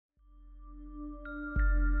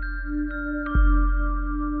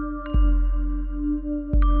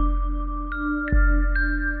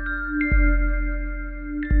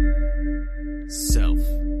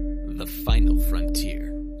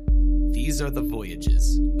These are the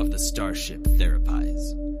voyages of the starship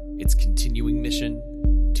Therapise. Its continuing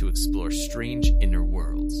mission: to explore strange inner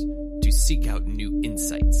worlds, to seek out new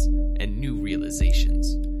insights and new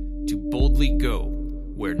realizations, to boldly go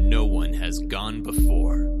where no one has gone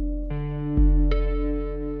before.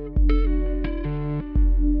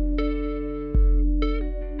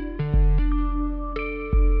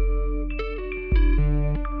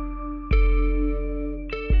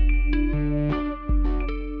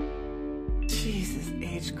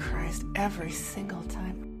 Every single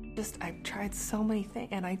time. I've tried so many things,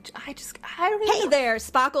 and I don't Hey there,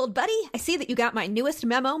 Spock, old buddy. I see that you got my newest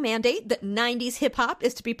memo mandate that 90s hip-hop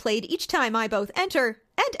is to be played each time I both enter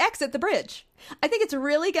and exit the bridge. I think it's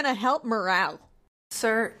really gonna help morale.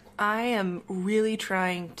 Sir, I am really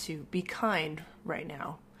trying to be kind right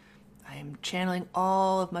now. I am channeling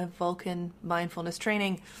all of my Vulcan mindfulness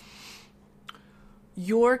training.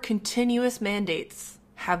 Your continuous mandates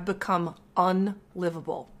have become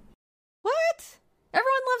unlivable. What?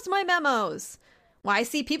 Everyone loves my memos. Why, I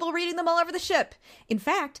see people reading them all over the ship. In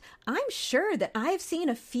fact, I'm sure that I've seen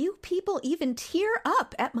a few people even tear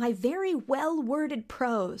up at my very well-worded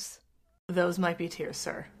prose. Those might be tears,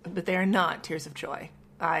 sir, but they are not tears of joy,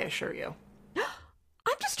 I assure you.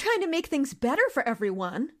 I'm just trying to make things better for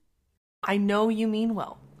everyone. I know you mean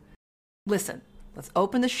well. Listen, let's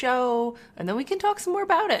open the show, and then we can talk some more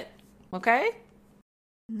about it, okay?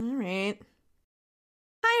 All right.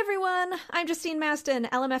 Hi, everyone. I'm Justine Maston,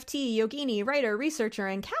 LMFT, Yogini, writer, researcher,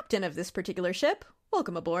 and captain of this particular ship.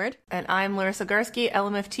 Welcome aboard. And I'm Larissa Garsky,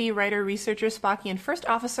 LMFT, writer, researcher, Spockian first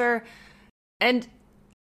officer. And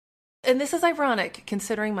this is ironic,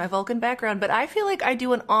 considering my Vulcan background, but I feel like I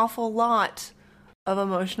do an awful lot of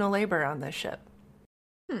emotional labor on this ship.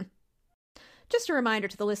 Just a reminder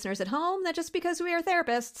to the listeners at home that just because we are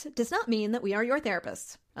therapists does not mean that we are your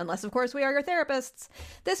therapists. Unless, of course, we are your therapists.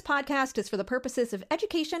 This podcast is for the purposes of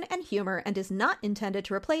education and humor and is not intended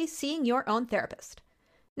to replace seeing your own therapist.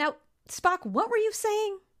 Now, Spock, what were you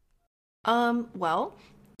saying? Well,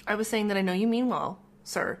 I was saying that I know you mean well,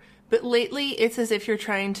 sir, but lately it's as if you're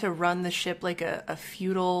trying to run the ship like a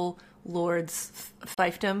feudal lord's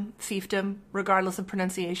fiefdom, regardless of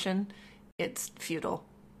pronunciation. It's feudal.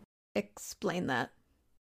 Explain that.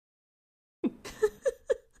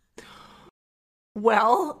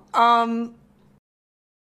 Well, I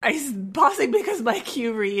pausing because my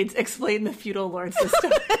cue reads, explain the feudal lord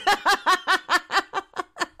system.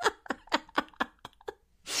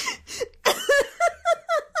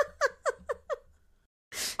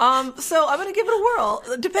 So I'm going to give it a whirl.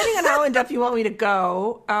 Depending on how in-depth you want me to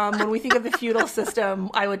go, when we think of the feudal system,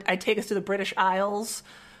 I'd take us to the British Isles,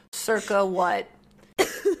 circa what?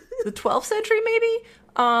 The 12th century, maybe?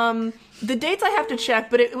 The dates I have to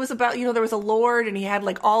check, but it was about, there was a lord and he had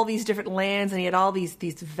like all these different lands and he had all these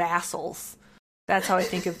vassals. That's how I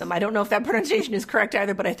think of them. I don't know if that pronunciation is correct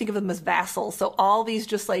either, but I think of them as vassals. So all these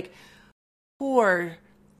just like poor,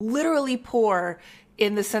 literally poor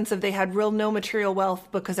in the sense of they had no material wealth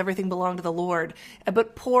because everything belonged to the lord,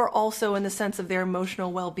 but poor also in the sense of their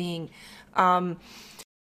emotional well-being. And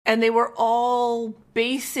they were all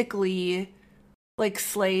basically like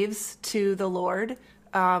slaves to the lord.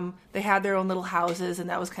 They had their own little houses and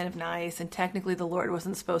that was kind of nice. And technically the lord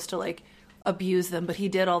wasn't supposed to like abuse them, but he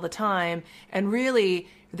did all the time. And really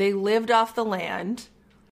they lived off the land.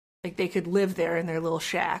 Like they could live there in their little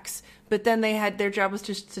shacks, but then their job was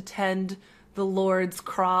just to tend the lord's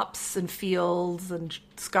crops and fields and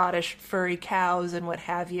Scottish furry cows and what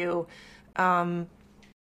have you.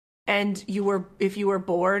 And if you were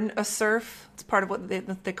born a serf, it's part of what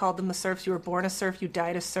they called them, the serfs. You were born a serf, you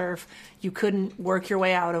died a serf. You couldn't work your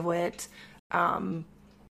way out of it. It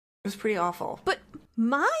was pretty awful. But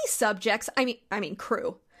my subjects, I mean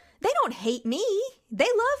crew, they don't hate me. They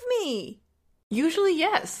love me. Usually,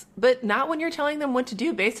 yes, but not when you're telling them what to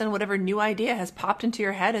do based on whatever new idea has popped into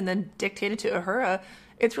your head and then dictated to Uhura.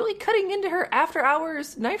 It's really cutting into her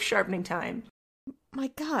after-hours knife sharpening time. My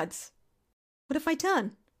gods. What have I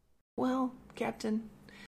done? Well, Captain,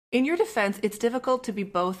 in your defense, it's difficult to be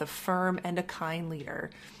both a firm and a kind leader.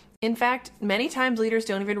 In fact, many times leaders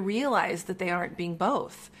don't even realize that they aren't being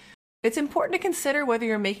both. It's important to consider whether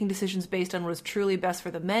you're making decisions based on what is truly best for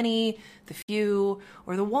the many, the few,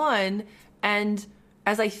 or the one. And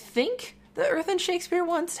as I think the Earth and Shakespeare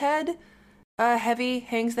once had, heavy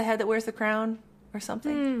hangs the head that wears the crown, or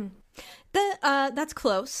something. That's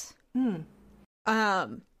close.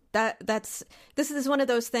 This is one of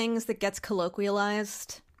those things that gets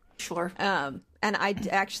colloquialized. Sure. And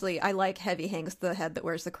I like heavy hangs the head that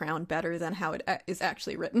wears the crown better than how it is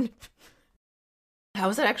actually written. How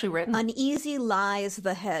is it actually written? Uneasy lies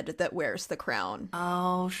the head that wears the crown.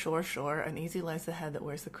 Oh, sure. Uneasy lies the head that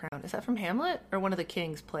wears the crown. Is that from Hamlet or one of the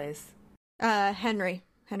King's plays? Henry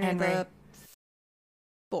the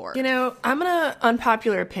Fourth. You know, I'm gonna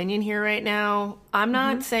unpopular opinion here right now. I'm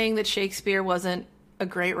not saying that Shakespeare wasn't a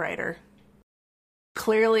great writer.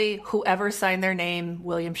 Clearly, whoever signed their name,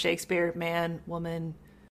 William Shakespeare, man, woman,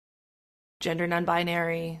 gender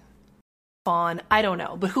non-binary, fawn, I don't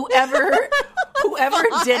know. But whoever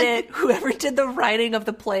did the writing of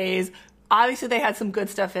the plays, obviously they had some good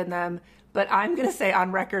stuff in them. But I'm going to say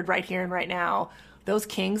on record right here and right now, those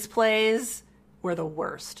King's plays were the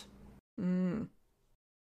worst.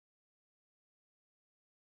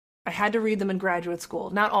 I had to read them in graduate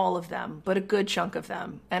school. Not all of them, but a good chunk of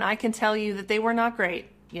them. And I can tell you that they were not great,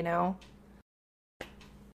 you know?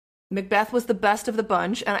 Macbeth was the best of the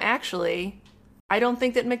bunch, and actually, I don't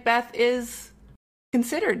think that Macbeth is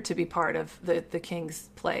considered to be part of the King's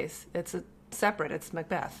plays. It's it's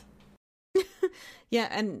Macbeth. Yeah,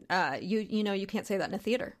 and you know you can't say that in a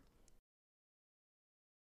theater.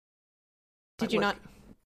 Did you not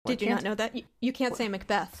know that? You can't say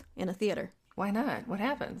Macbeth in a theater. Why not? What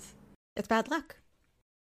happens? It's bad luck.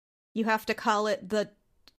 You have to call it the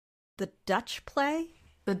Dutch play?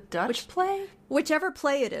 The Dutch play? Whichever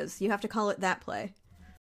play it is, you have to call it that play.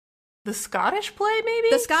 The Scottish play, maybe?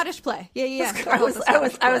 The Scottish play. Yeah.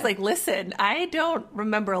 I was like, listen, I don't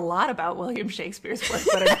remember a lot about William Shakespeare's play,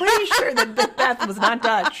 but I'm pretty sure that Macbeth was not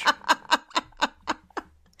Dutch.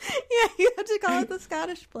 Yeah, you have to call it the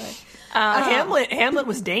Scottish play. Hamlet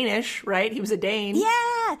was Danish, right? He was a Dane.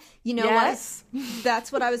 Yeah. You know what?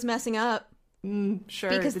 That's what I was messing up. Sure.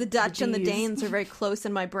 Because the Dutch and the Danes are very close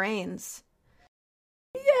in my brains.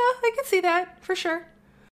 Yeah, I can see that, for sure.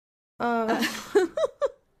 Were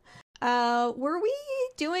we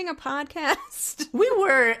doing a podcast? We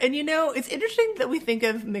were, and you know, it's interesting that we think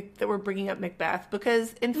of that we're bringing up Macbeth,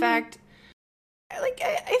 because in fact,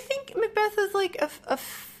 I think Macbeth is like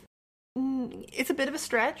it's a bit of a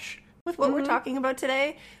stretch with what we're talking about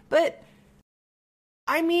today, but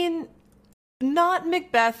I mean, not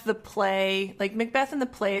Macbeth the play. Like Macbeth in the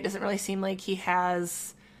play, it doesn't really seem like he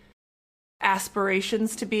has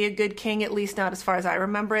aspirations to be a good king, at least not as far as I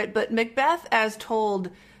remember it. But Macbeth, as told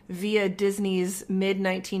via Disney's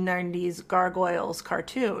mid-1990s Gargoyles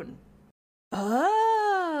cartoon.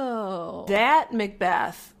 Oh. That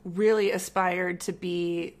Macbeth really aspired to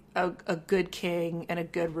be a good king and a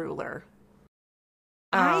good ruler.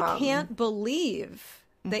 I can't believe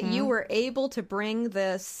that you were able to bring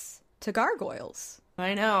this to Gargoyles.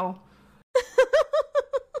 I know.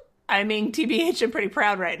 I mean, TBH, I'm pretty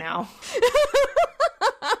proud right now.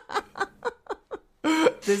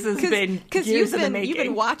 This has been years in the making. You've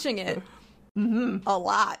been watching it a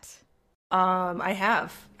lot. I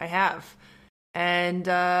have. And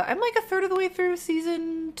I'm like a third of the way through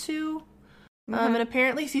season 2. And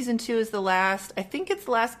apparently season 2 is the last. I think it's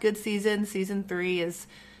the last good season. Season 3 is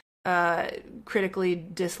critically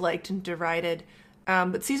disliked and derided.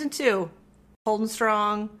 But season 2, holding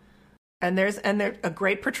strong. And there's a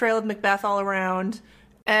great portrayal of Macbeth all around.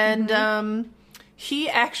 And he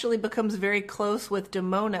actually becomes very close with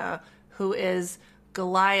Demona, who is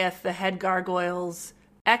Goliath, the head gargoyle's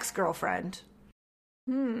ex-girlfriend.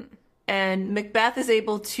 And Macbeth is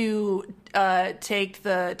able to take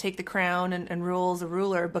the crown and rule as a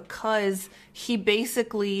ruler because he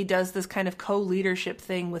basically does this kind of co-leadership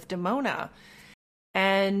thing with Demona.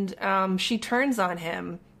 And she turns on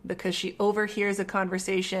him because she overhears a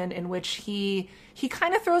conversation in which he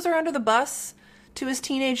kind of throws her under the bus to his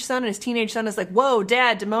teenage son, and his teenage son is like, "Whoa,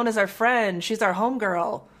 Dad, Demona's our friend. She's our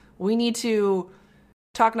homegirl. We need to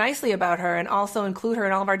talk nicely about her and also include her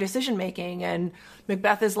in all of our decision making." And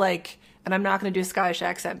Macbeth is like, and I'm not going to do a Scottish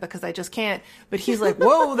accent because I just can't, but he's like,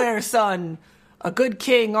 "Whoa there, son. A good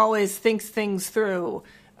king always thinks things through."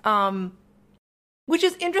 Which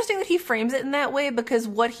is interesting that he frames it in that way, because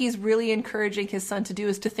what he's really encouraging his son to do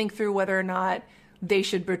is to think through whether or not they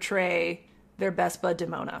should betray their best bud,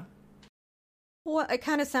 Demona. Well, it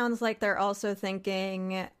kind of sounds like they're also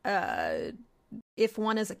thinking if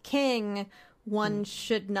one is a king, one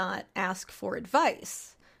should not ask for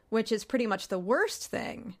advice, which is pretty much the worst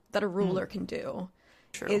thing that a ruler can do.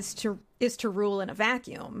 True. is to rule in a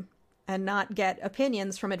vacuum and not get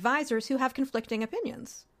opinions from advisors who have conflicting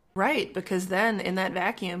opinions. Right, because then in that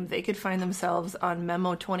vacuum, they could find themselves on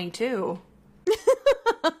Memo 22.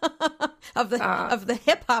 of the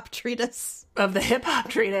hip-hop treatise. Of the hip-hop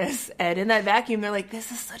treatise. And in that vacuum, they're like,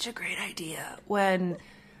 this is such a great idea. When...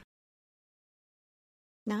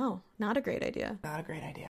 No, not a great idea. Not a great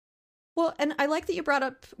idea. Well, and I like that you brought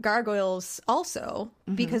up Gargoyles also,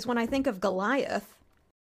 because when I think of Goliath,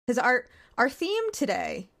 Because our theme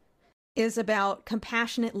today is about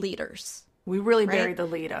compassionate leaders. We really right? buried the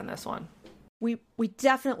lead on this one. We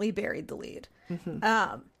definitely buried the lead.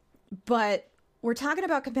 But we're talking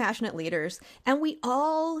about compassionate leaders, and we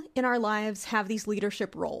all in our lives have these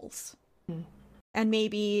leadership roles. And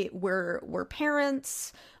maybe we're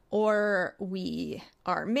parents, or we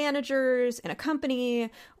are managers in a company,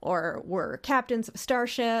 or we're captains of a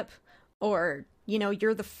starship, or, you know,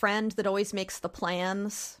 you're the friend that always makes the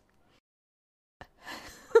plans.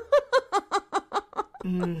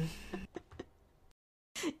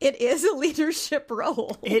 It is a leadership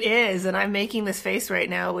role. It is, and I'm making this face right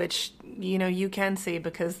now, which, you know, you can see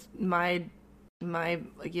because not my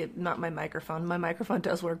microphone. My microphone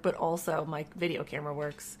does work, but also my video camera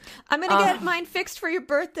works. I'm going to get mine fixed for your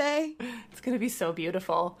birthday. It's going to be so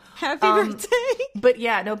beautiful. Happy birthday. But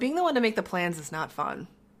yeah, no, being the one to make the plans is not fun.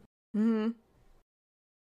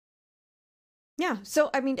 Yeah, so,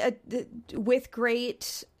 I mean, with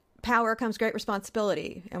great power comes great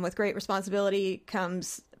responsibility, and with great responsibility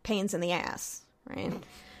comes pains in the ass, right?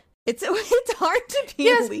 It's hard to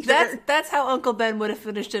be a leader. That's how Uncle Ben would have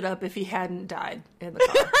finished it up if he hadn't died in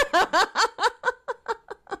the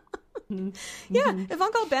car. Yeah, if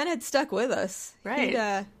Uncle Ben had stuck with us,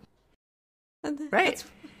 right? Right.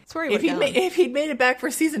 That's where he would if he'd made it back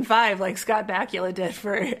for season 5, like Scott Bakula did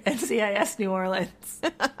for NCIS New Orleans.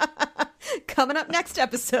 Coming up next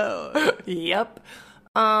episode. Yep.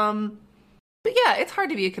 But yeah, it's hard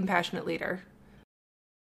to be a compassionate leader.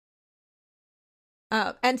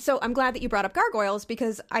 And so I'm glad that you brought up gargoyles,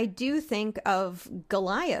 because I do think of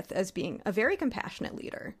Goliath as being a very compassionate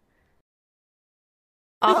leader.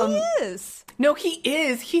 But he is. No, he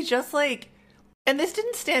is. He just like, and this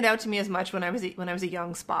didn't stand out to me as much when I was a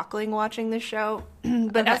young Spockling watching this show,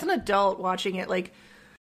 but as an adult watching it, like,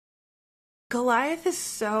 Goliath is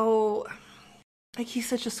so, like, he's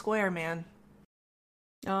such a square, man.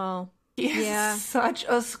 Oh, He yeah. is such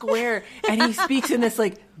a square, and he speaks in this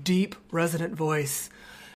like deep, resonant voice.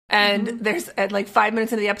 And there's at like 5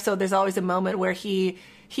 minutes into the episode, there's always a moment where he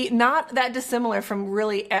not that dissimilar from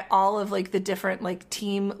really all of like the different like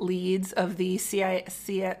team leads of the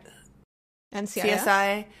CSI and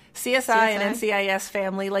NCIS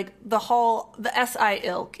family, like the SI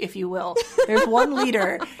ilk, if you will. There's one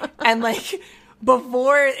leader, and like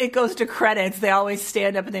before it goes to credits, they always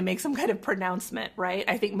stand up and they make some kind of pronouncement, right?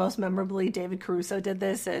 I think most memorably David Caruso did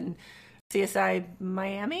this in CSI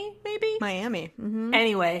Miami, maybe? Miami. Mm-hmm.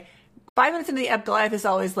 Anyway, 5 minutes into the ep, Goliath is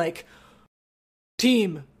always like,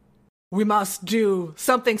 team, we must do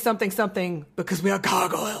something, something, something, because we are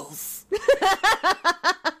gargoyles.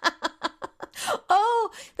 Oh,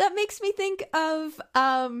 that makes me think of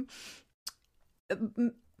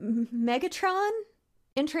Megatron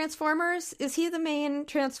in Transformers. Is he the main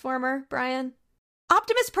Transformer, Brian?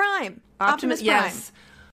 Optimus Prime. Optimus Prime.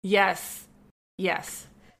 Yes.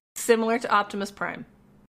 Similar to Optimus Prime.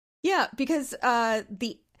 Yeah, because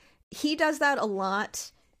he does that a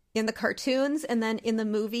lot in the cartoons, and then in the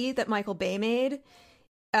movie that Michael Bay made,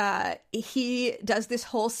 he does this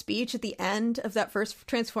whole speech at the end of that first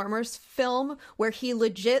Transformers film where he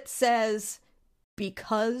legit says,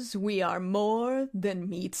 "Because we are more than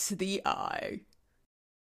meets the eye."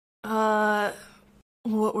 Where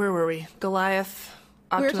were we? Goliath,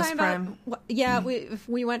 Optimus Prime.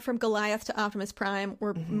 We went from Goliath to Optimus Prime.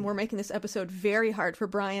 We're making this episode very hard for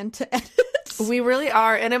Brian to edit. We really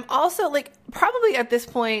are. And I'm also like, probably at this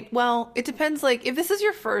point, well, it depends. Like, if this is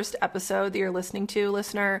your first episode that you're listening to,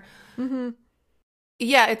 listener,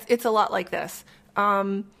 yeah, it's a lot like this.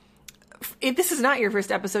 If this is not your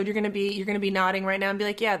first episode, you're gonna be nodding right now and be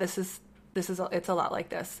like, yeah, it's a lot like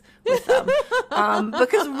this with them.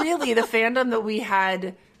 Because really the fandom that we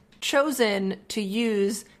had chosen to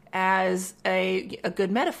use as a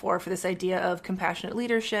good metaphor for this idea of compassionate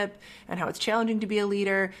leadership and how it's challenging to be a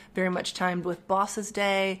leader, very much timed with Boss's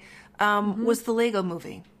Day, was the Lego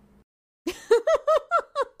Movie.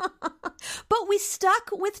 But we stuck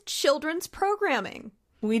with children's programming.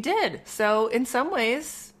 We did. So in some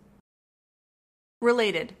ways,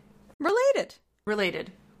 related.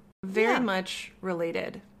 Very much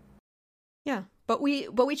related. Yeah, but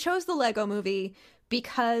we chose the Lego Movie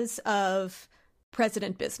because of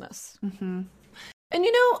President Business. Mm-hmm. And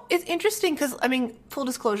you know, it's interesting because, I mean, full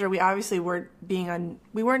disclosure, we obviously weren't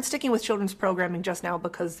sticking with children's programming just now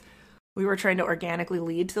because we were trying to organically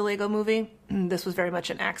lead to the Lego Movie. This was very much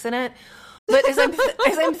an accident. But as I'm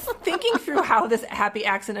thinking through how this happy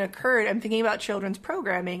accident occurred, I'm thinking about children's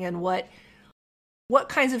programming and what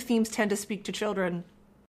kinds of themes tend to speak to children.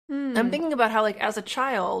 I'm thinking about how, like, as a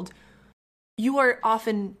child, you are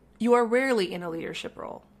rarely in a leadership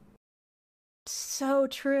role. So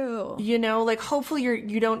true. You know, like hopefully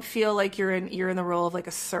you don't feel like you're in the role of like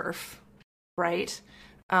a serf, right?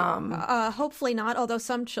 Hopefully not, although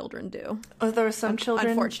some children do. Oh, there are some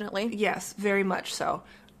children, unfortunately. Yes, very much so.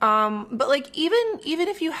 But like even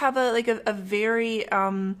if you have a very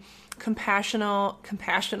compassional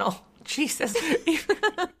Jesus.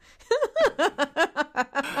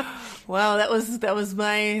 Wow, that was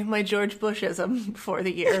my George Bushism for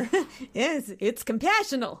the year. Yes, it's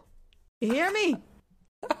compassional. You hear me?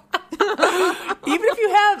 Even if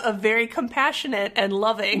you have a very compassionate and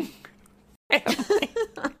loving family,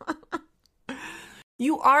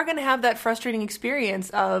 you are going to have that frustrating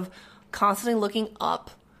experience of constantly looking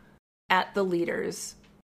up at the leaders,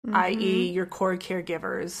 i.e. your core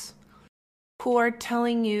caregivers, who are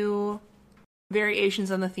telling you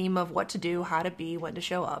variations on the theme of what to do, how to be, when to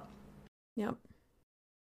show up. Yep.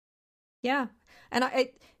 Yeah. And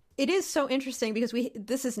it is so interesting because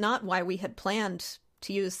this is not why we had planned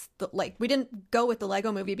to use we didn't go with the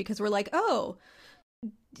Lego Movie because we're like, oh,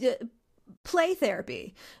 play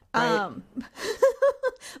therapy. Right.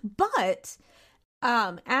 But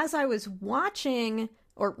as I was watching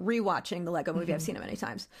or rewatching the Lego Movie, I've seen it many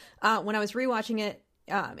times. When I was rewatching it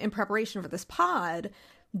in preparation for this pod,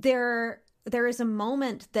 there is a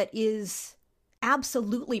moment that is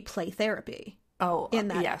absolutely play therapy. Oh, in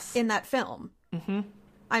that yes. in that film. Mm-hmm.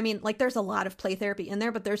 I mean, like there's a lot of play therapy in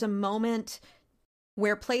there, but there's a moment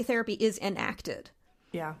where play therapy is enacted.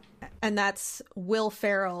 Yeah. And that's Will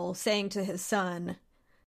Ferrell saying to his son,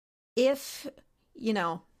 if,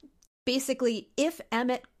 basically, if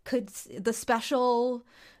Emmett could, the special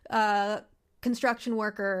construction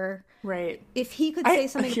worker, right? If he could say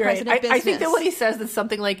something to President right. Business. I think that what he says is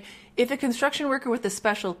something like, if a construction worker with a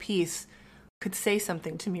special piece could say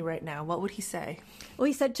something to me right now, what would he say? Well,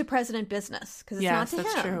 he said to President Business, because it's not to him.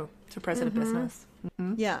 Yes, that's true. To President Business.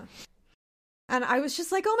 Mm-hmm. Yeah. And I was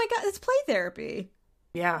just like, oh my God, it's play therapy.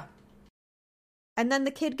 Yeah. And then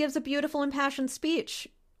the kid gives a beautiful impassioned speech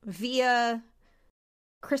via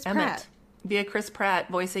Chris Pratt. Via Chris Pratt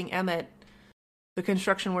voicing Emmett, the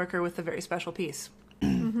construction worker with the very special piece.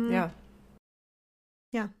 Mm-hmm. Yeah.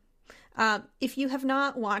 Yeah. If you have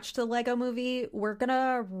not watched the Lego Movie, we're going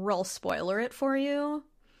to roll spoiler it for you.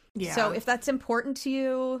 Yeah. So if that's important to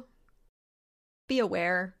you, be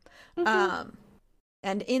aware. Mm-hmm.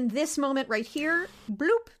 And in this moment right here,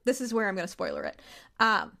 bloop, this is where I'm going to spoiler it.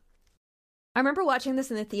 I remember watching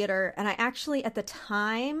this in the theater, and I actually, at the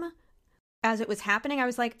time, as it was happening, I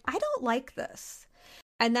was like, I don't like this.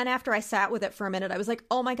 And then after I sat with it for a minute, I was like,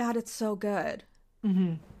 oh my God, it's so good.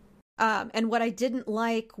 Mm-hmm. And what I didn't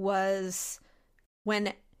like was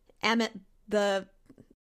when Emmett, the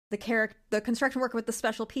construction worker with the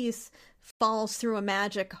special piece, falls through a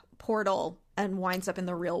magic portal and winds up in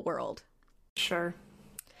the real world. Sure.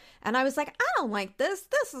 And I was like, I don't like this.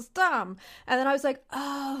 This is dumb. And then I was like,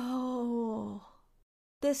 oh,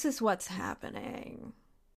 this is what's happening.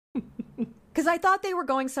 Because I thought they were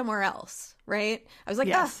going somewhere else, right? I was like,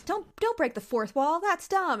 yes. Don't break the fourth wall. That's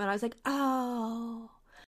dumb. And I was like, oh,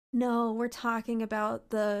 no, we're talking about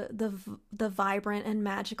the vibrant and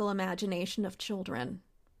magical imagination of children.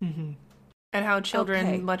 Mm-hmm. And how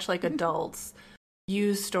children, much like adults,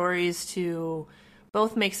 use stories to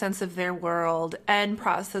both make sense of their world and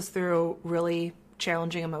process through really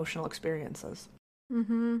challenging emotional experiences.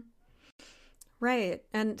 Mm-hmm. Right.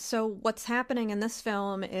 And so what's happening in this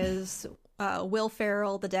film is Will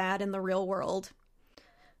Ferrell, the dad in the real world,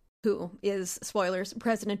 who is, spoilers,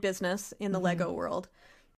 President Business in the Lego world,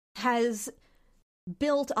 has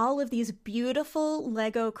built all of these beautiful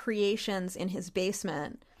Lego creations in his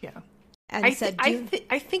basement. Yeah. And I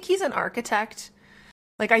think he's an architect.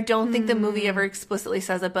 Like, I don't think the movie ever explicitly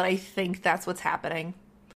says it, but I think that's what's happening.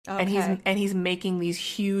 Okay. And he's making these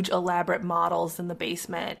huge, elaborate models in the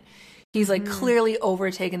basement. He's like clearly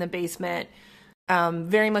overtaken the basement,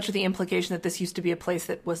 very much with the implication that this used to be a place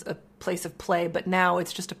that was a place of play, but now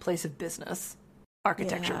it's just a place of business,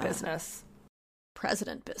 architecture business.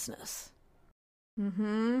 President Business.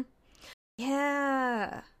 Mm-hmm.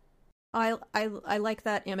 Yeah. I like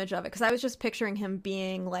that image of it, because I was just picturing him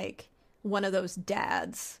being like one of those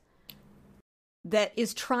dads that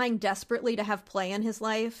is trying desperately to have play in his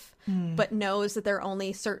life, but knows that there are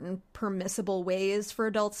only certain permissible ways for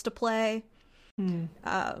adults to play,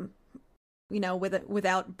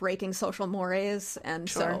 without breaking social mores. And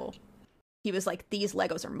so he was like, these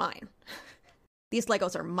Legos are mine. These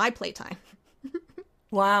Legos are my playtime.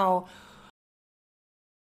 Wow.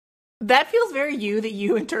 That feels very you that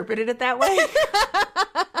you interpreted it that way.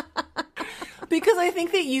 Because I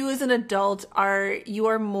think that you as an adult are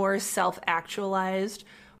more self-actualized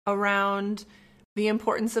around the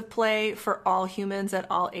importance of play for all humans at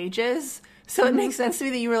all ages. So it makes sense to me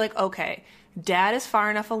that you were like, okay, Dad is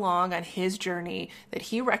far enough along on his journey that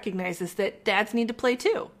he recognizes that dads need to play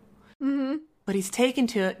too. Mm-hmm. But he's taken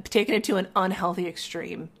it to an unhealthy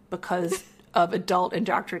extreme because of adult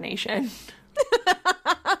indoctrination.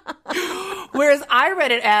 Whereas I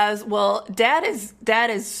read it as, well, dad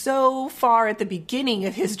is so far at the beginning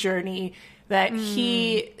of his journey that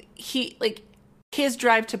he like his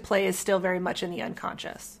drive to play is still very much in the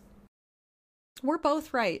unconscious. We're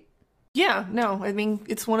both right. Yeah, no, I mean,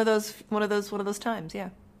 it's one of those times, yeah.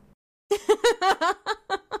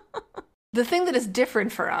 The thing that is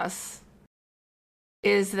different for us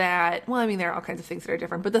is that, well, I mean, there are all kinds of things that are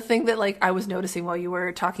different, but the thing that, like, I was noticing while you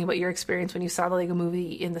were talking about your experience when you saw the Lego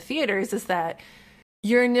Movie in the theaters is that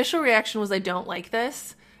your initial reaction was, I don't like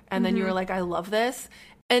this, and then you were like, I love this.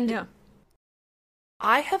 And yeah.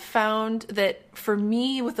 I have found that for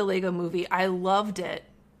me with the Lego Movie, I loved it.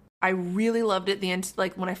 I really loved it.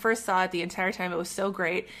 Like when I first saw it, the entire time it was so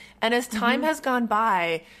great. And as time has gone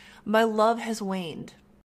by, my love has waned.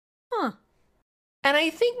 Huh. And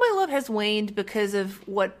I think my love has waned because of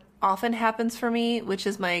what often happens for me, which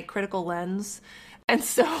is my critical lens. And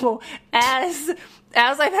so as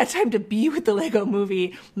I've had time to be with the Lego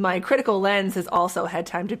Movie, my critical lens has also had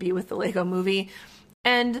time to be with the Lego Movie.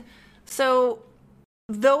 And so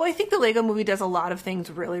though I think the Lego Movie does a lot of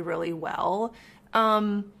things really, really well,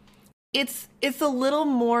 it's a little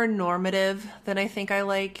more normative than I think I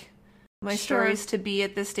like my stories to be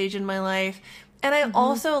at this stage in my life. And I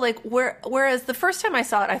also like whereas the first time I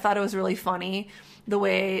saw it, I thought it was really funny the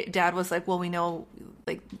way Dad was like, well, we know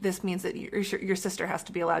like this means that your sister has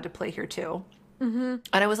to be allowed to play here too. Mm-hmm.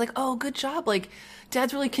 And I was like, oh, good job. Like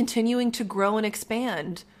Dad's really continuing to grow and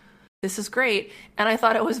expand. This is great. And I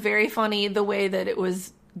thought it was very funny the way that it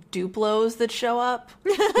was Duplos that show up.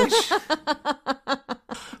 Which,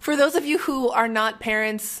 for those of you who are not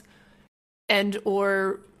parents and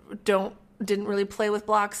or didn't really play with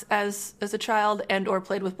blocks as a child and or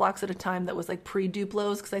played with blocks at a time that was like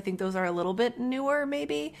pre-Duplos, because I think those are a little bit newer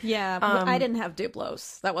maybe. Yeah, I didn't have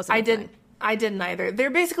Duplos. That wasn't thing. I didn't either. They're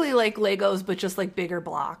basically like Legos, but just like bigger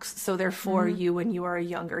blocks. So they're for you when you are a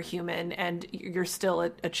younger human and you're still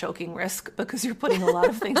at a choking risk because you're putting a lot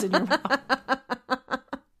of things in your mouth.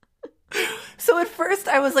 So at first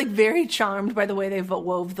I was like very charmed by the way they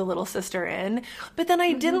wove the little sister in, but then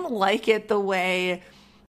I didn't like it the way,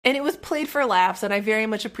 and it was played for laughs, and I very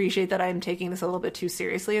much appreciate that I'm taking this a little bit too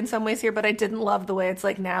seriously in some ways here, but I didn't love the way it's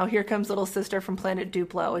like, now here comes little sister from planet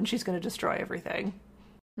Duplo and she's going to destroy everything.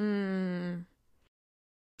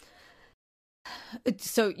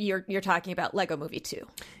 So you're talking about Lego Movie 2.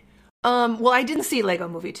 Well, I didn't see Lego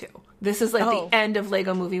Movie 2. This is like the end of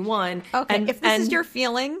Lego Movie 1. Okay, and if this is your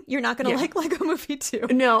feeling, you're not going to like Lego Movie 2.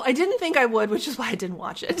 No, I didn't think I would, which is why I didn't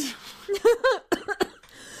watch it.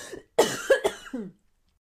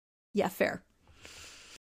 Yeah, fair.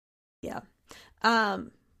 Yeah.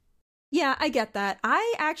 Yeah, I get that.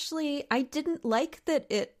 I didn't like that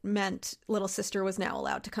it meant little sister was now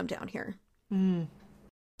allowed to come down here.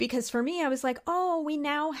 Because for me, I was like, oh, we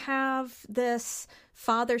now have this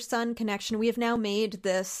father-son connection. We have now made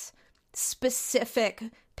this specific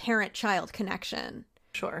parent-child connection.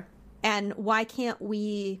 Sure. And why can't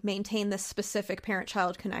we maintain this specific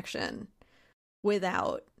parent-child connection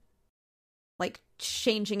without, like,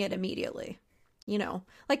 changing it immediately? You know?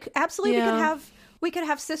 Like, absolutely, we could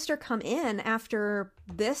have sister come in after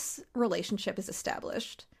this relationship is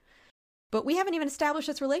established. But we haven't even established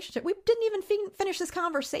this relationship. We didn't even finish this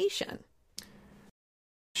conversation.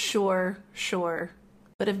 Sure.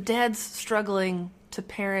 But if Dad's struggling to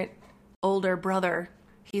parent older brother,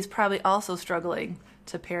 he's probably also struggling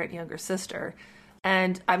to parent younger sister.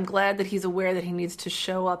 And I'm glad that he's aware that he needs to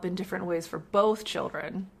show up in different ways for both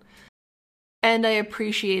children. And I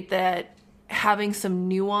appreciate that having some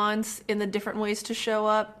nuance in the different ways to show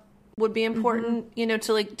up would be important, you know,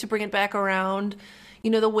 to bring it back around. You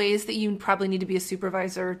know, the ways that you probably need to be a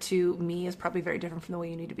supervisor to me is probably very different from the way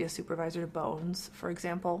you need to be a supervisor to Bones, for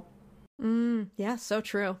example. Yeah, so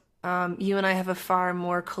true. You and I have a far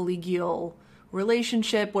more collegial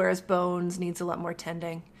relationship, whereas Bones needs a lot more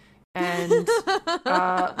tending. And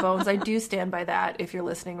Bones, I do stand by that if you're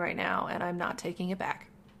listening right now, and I'm not taking it back.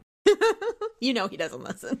 You know he doesn't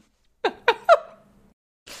listen.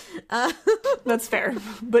 That's fair.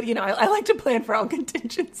 But, you know, I like to plan for all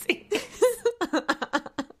contingencies.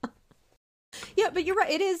 Yeah, but you're right.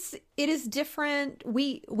 It is different.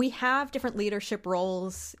 We have different leadership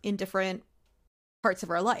roles in different parts of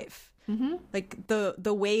our life. Like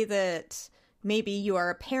the way that maybe you are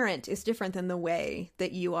a parent is different than the way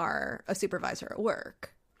that you are a supervisor at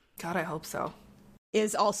work. God, I hope so.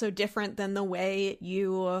 is also different than the way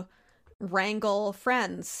you wrangle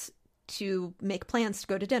friends to make plans to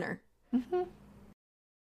go to dinner. Mm-hmm.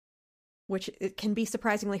 Which it can be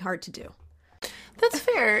surprisingly hard to do. That's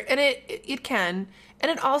fair. And it can.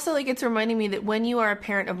 And it also, like, it's reminding me that when you are a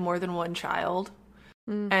parent of more than one child,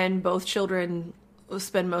 and both children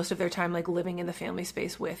spend most of their time, like, living in the family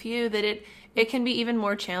space with you, that it can be even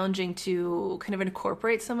more challenging to kind of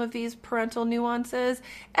incorporate some of these parental nuances.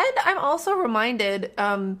 And I'm also reminded,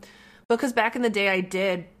 because back in the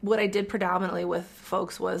day what I did predominantly with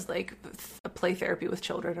folks was, like, play therapy with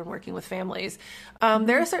children and working with families.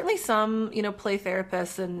 There are certainly some, play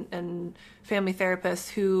therapists and family therapists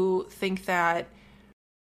who think that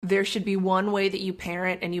there should be one way that you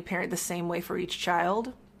parent, and you parent the same way for each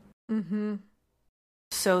child. Mm-hmm.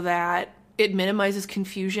 So that it minimizes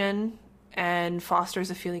confusion and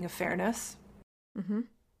fosters a feeling of fairness. Mm-hmm.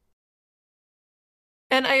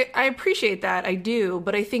 And I appreciate that, I do,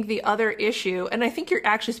 but I think the other issue, and I think you're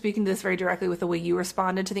actually speaking to this very directly with the way you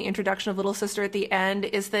responded to the introduction of Little Sister at the end,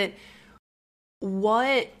 is that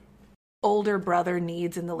what older brother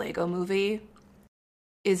needs in the Lego movie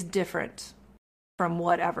is different from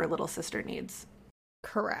whatever Little Sister needs.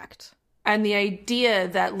 Correct. And the idea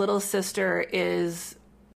that Little Sister is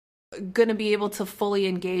going to be able to fully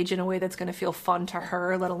engage in a way that's going to feel fun to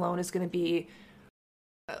her, let alone is going to be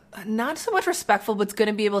not so much respectful, but it's going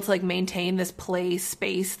to be able to, like, maintain this play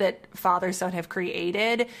space that father son have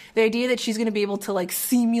created. The idea that she's going to be able to, like,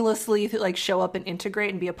 seamlessly, like, show up and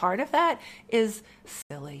integrate and be a part of that is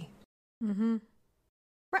silly. Mm-hmm.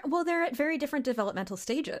 Right. Well, they're at very different developmental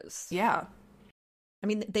stages. Yeah. I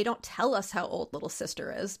mean, they don't tell us how old Little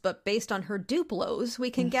Sister is, but based on her Duplos, we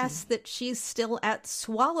can guess that she's still at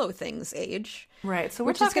Swallow Things age. Right. So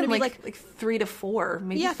we're talking gonna be like 3 to 4,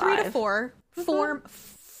 maybe 5. 3 to 4. Mm-hmm.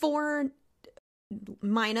 4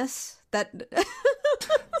 minus that.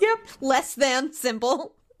 Yep. Less than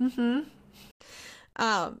symbol. Mm-hmm.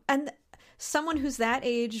 And someone who's that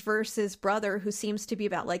age versus brother who seems to be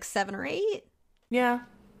about, like, 7 or 8. Yeah.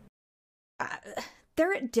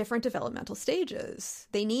 They're at different developmental stages.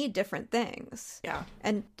 They need different things. Yeah.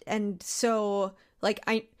 And so, like,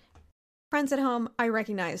 friends at home, I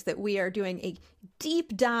recognize that we are doing a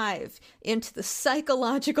deep dive into the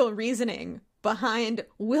psychological reasoning behind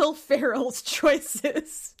Will Ferrell's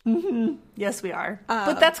choices. Mm-hmm. Yes, we are.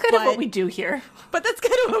 But that's kind of what we do here. But that's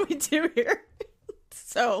kind of what we do here.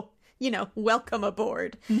 So, welcome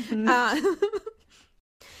aboard. Mm-hmm.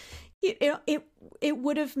 It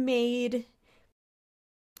would have made...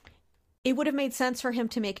 It would have made sense for him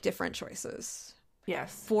to make different choices.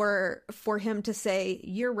 Yes. For him to say,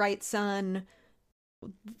 "You're right, son.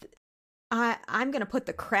 I'm going to put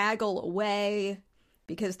the Craggle away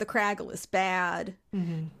because the Craggle is bad."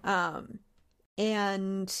 Mm-hmm.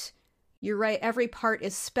 And you're right. Every part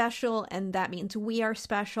is special, and that means we are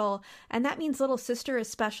special, and that means Little Sister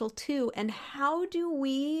is special too. And how do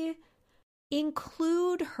we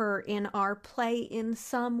include her in our play in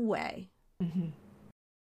some way? Mm-hmm.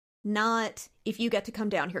 Not, if you get to come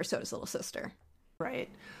down here, so does Little Sister. Right.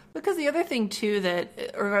 Because the other thing, too,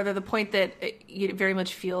 that, or rather the point that it very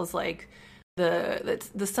much feels like the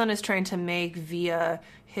son is trying to make via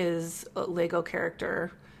his Lego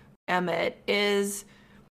character, Emmett, is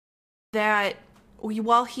that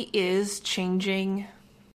while he is changing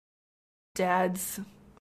Dad's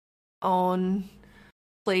own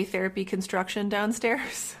play therapy construction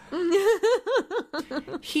downstairs,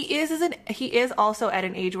 he is also at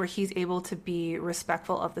an age where he's able to be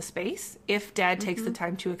respectful of the space if Dad takes the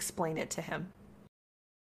time to explain it to him.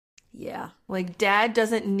 Yeah. Like, Dad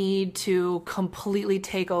doesn't need to completely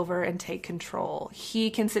take over and take control.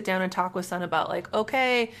 He can sit down and talk with son about, like,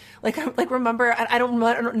 okay, like remember, I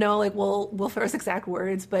don't know, like, Will Ferrell's exact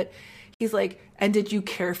words, but he's like, and did you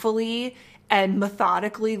carefully and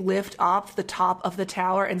methodically lift up the top of the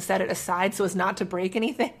tower and set it aside so as not to break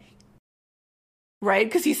anything? Right?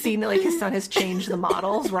 Because he's seen that, like, his son has changed the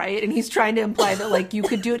models, right? And he's trying to imply that, like, you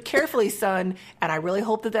could do it carefully, son, and I really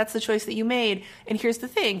hope that that's the choice that you made. And here's the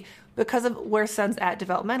thing. Because of where son's at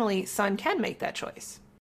developmentally, son can make that choice.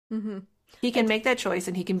 Mm-hmm. He can make that choice,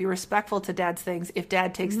 and he can be respectful to Dad's things if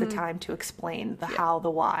Dad takes the time to explain the how, the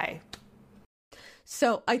why.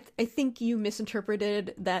 So I think you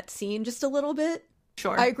misinterpreted that scene just a little bit.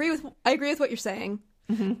 Sure. I agree with what you're saying,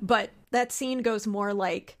 but that scene goes more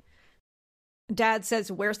like Dad says,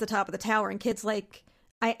 "Where's the top of the tower?" And kid's like,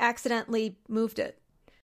 "I accidentally moved it."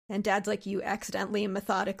 And Dad's like, "You accidentally,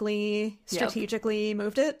 methodically, strategically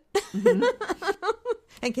moved it?"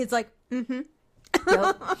 And kid's like, "Mm-hmm."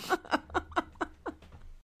 Yep.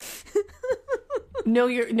 No,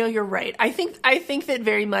 you're right. I think that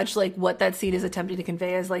very much like what that scene is attempting to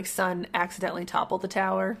convey is like son accidentally toppled the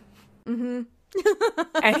tower. Mm-hmm.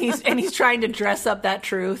 and he's trying to dress up that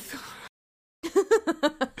truth.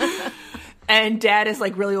 And dad is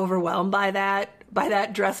like really overwhelmed by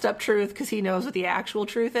that dressed up truth because he knows what the actual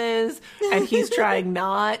truth is, and he's trying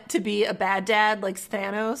not to be a bad dad like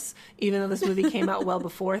Thanos, even though this movie came out well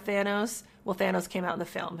before Thanos. Well, Thanos came out in the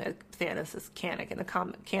film. Thanos is canon in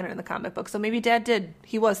the comic book. So maybe Dad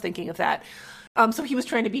he was thinking of that. So he was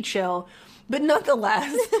trying to be chill. But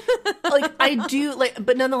nonetheless,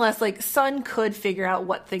 like son could figure out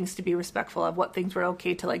what things to be respectful of, what things were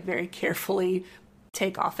okay to like very carefully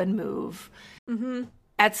take off and move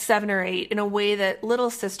at 7 or 8 in a way that little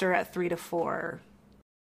sister at 3 to 4.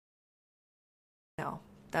 No.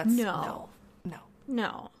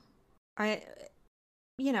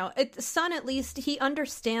 Son, at least he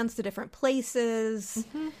understands the different places,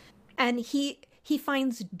 and he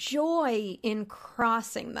finds joy in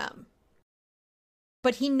crossing them.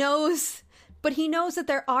 But he knows that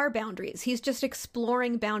there are boundaries. He's just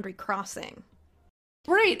exploring boundary crossing.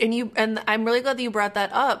 Right, and I'm really glad that you brought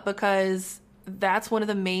that up, because that's one of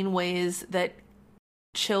the main ways that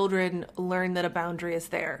children learn that a boundary is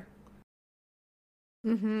there.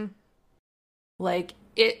 Like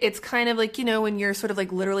it's kind of like, when you're sort of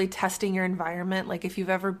like literally testing your environment, like if you've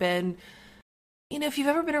ever been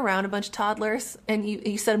around a bunch of toddlers and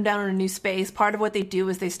you set them down in a new space, part of what they do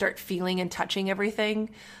is they start feeling and touching everything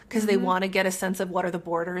because they want to get a sense of what are the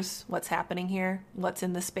borders, what's happening here, what's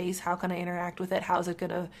in the space, how can I interact with it, how's it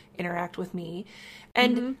going to interact with me.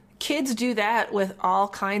 And kids do that with all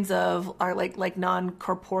kinds of like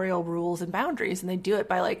non-corporeal rules and boundaries, and they do it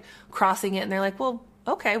by like crossing it, and they're like, well,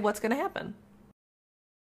 okay, what's going to happen?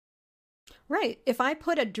 Right. If I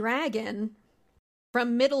put a dragon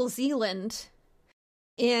from Middle Zealand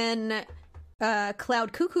in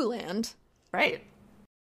Cloud Cuckoo Land, right,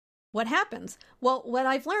 what happens? Well, what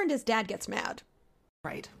I've learned is Dad gets mad.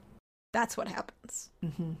 Right. That's what happens.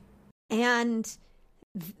 And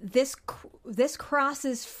this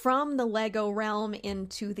crosses from the Lego realm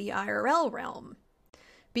into the IRL realm.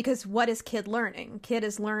 Because what is Kid learning? Kid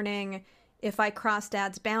is learning, if I cross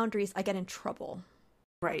Dad's boundaries, I get in trouble.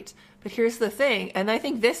 Right. But here's the thing, and I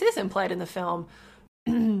think this is implied in the film.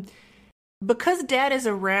 Because Dad is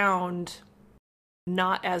around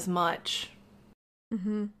not as much,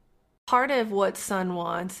 part of what son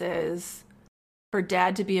wants is for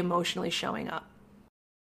Dad to be emotionally showing up.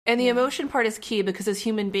 And the emotion part is key, because as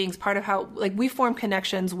human beings, part of how like we form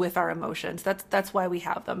connections with our emotions. That's why we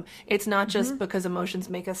have them. It's not just because emotions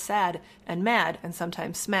make us sad and mad and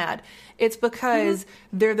sometimes smad. It's because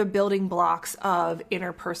they're the building blocks of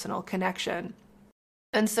interpersonal connection.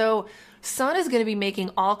 And so son is going to be making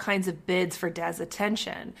all kinds of bids for Dad's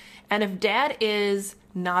attention. And if Dad is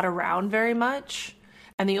not around very much,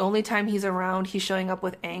 and the only time he's around, he's showing up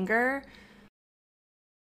with anger,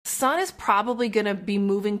 son is probably going to be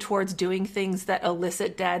moving towards doing things that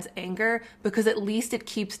elicit Dad's anger, because at least it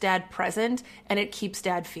keeps Dad present and it keeps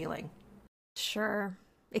Dad feeling. Sure.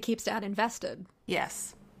 It keeps Dad invested.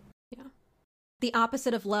 Yes. Yeah. The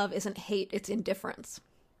opposite of love isn't hate, it's indifference.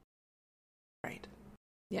 Right.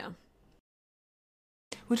 Yeah.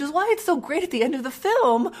 Which is why it's so great at the end of the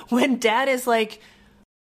film when Dad is like,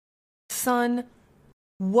 son,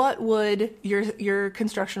 what would your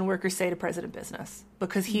construction workers say to President Business?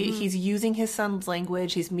 Because he's using his son's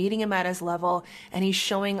language, he's meeting him at his level, and he's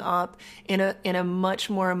showing up in a much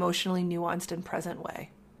more emotionally nuanced and present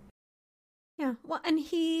way. Yeah, well, and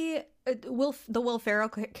the Will Ferrell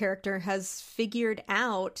character has figured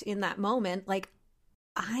out in that moment, like,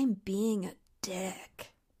 I'm being a dick.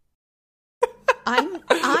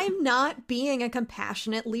 I'm not being a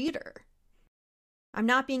compassionate leader. I'm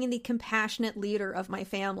not being the compassionate leader of my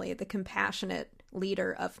family, the compassionate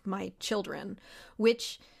leader of my children,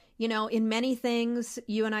 which, in many things,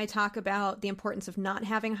 you and I talk about the importance of not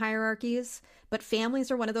having hierarchies, but families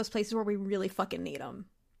are one of those places where we really fucking need them.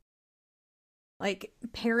 Like,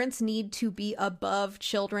 parents need to be above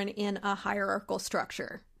children in a hierarchical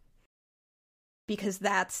structure because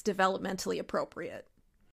that's developmentally appropriate.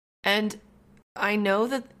 And I know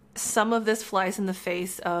that some of this flies in the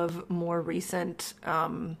face of more recent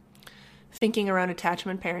thinking around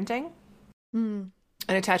attachment parenting. And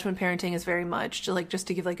attachment parenting is very much, just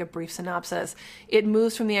to give like a brief synopsis, it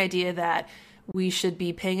moves from the idea that we should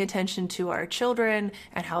be paying attention to our children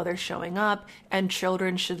and how they're showing up, and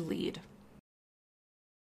children should lead.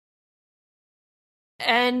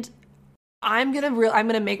 And I'm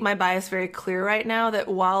gonna make my bias very clear right now that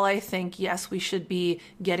while I think, yes, we should be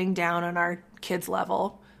getting down on our kids'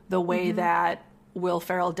 level the way that Will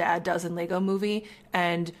Ferrell dad does in Lego Movie,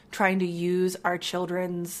 and trying to use our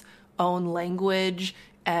children's own language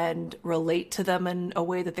and relate to them in a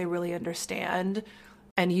way that they really understand,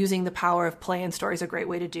 and using the power of play and story is a great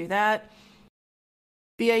way to do that.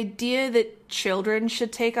 The idea that children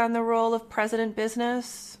should take on the role of president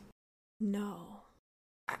business, No.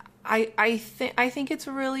 I think it's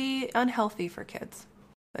really unhealthy for kids,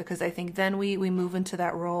 because I think then we move into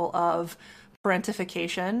that role of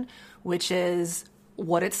parentification, which is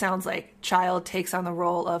what it sounds like. Child takes on the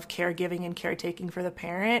role of caregiving and caretaking for the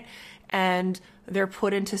parent, and they're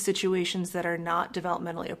put into situations that are not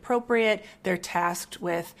developmentally appropriate. They're tasked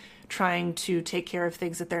with trying to take care of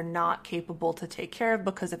things that they're not capable to take care of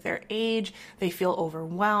because of their age. They feel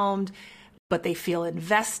overwhelmed, but they feel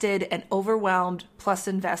invested, and overwhelmed plus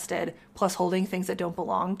invested plus holding things that don't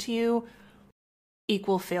belong to you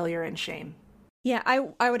equal failure and shame. Yeah,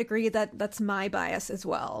 I would agree that that's my bias as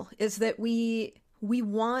well, is that we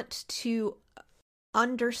want to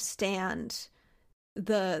understand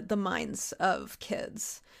the minds of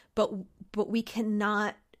kids, but we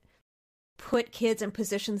cannot put kids in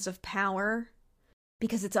positions of power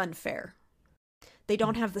because it's unfair. They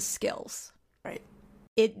don't have the skills. Right.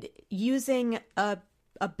 Using a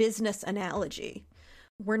business analogy,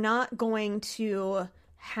 we're not going to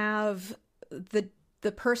have the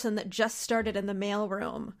person that just started in the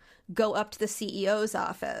mailroom go up to the CEO's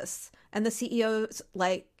office, and the CEO's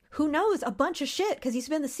like, who knows a bunch of shit because he's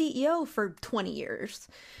been the CEO for 20 years.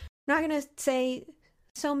 We're not going to say,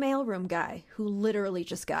 so mailroom guy who literally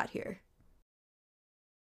just got here,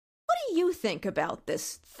 what do you think about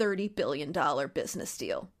this $30 billion business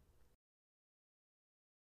deal?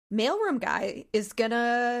 Mailroom guy is going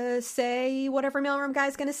to say whatever mailroom guy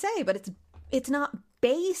is going to say, but it's not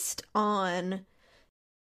based on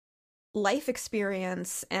life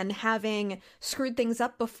experience and having screwed things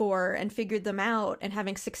up before and figured them out and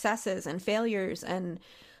having successes and failures and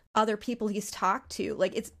other people he's talked to.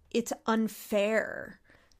 Like, it's unfair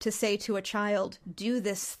to say to a child, do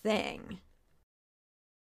this thing.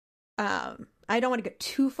 I don't want to get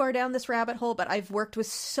too far down this rabbit hole, but I've worked with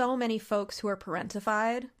so many folks who are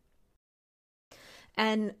parentified,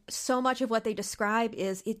 and so much of what they describe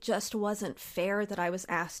is, it just wasn't fair that I was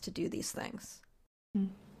asked to do these things. Mm.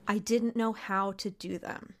 I didn't know how to do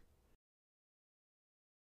them.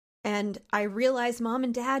 And I realized mom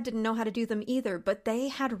and dad didn't know how to do them either, but they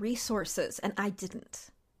had resources and I didn't.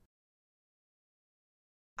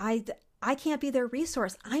 I can't be their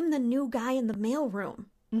resource. I'm the new guy in the mailroom.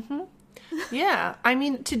 Mm-hmm. Yeah. I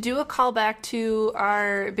mean, to do a callback to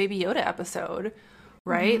our Baby Yoda episode,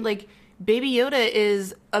 right? Mm-hmm. Like, Baby Yoda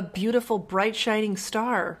is a beautiful, bright, shining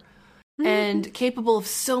star and capable of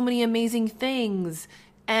so many amazing things,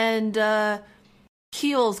 and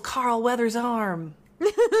heals Carl Weathers' arm.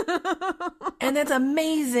 And that's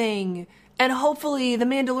amazing. And hopefully the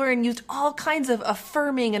Mandalorian used all kinds of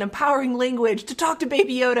affirming and empowering language to talk to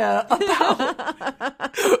Baby Yoda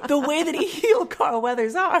about the way that he healed Carl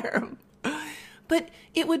Weathers' arm. But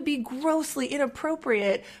it would be grossly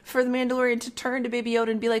inappropriate for the Mandalorian to turn to Baby Yoda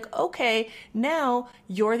and be like, okay, now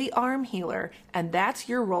you're the arm healer, and that's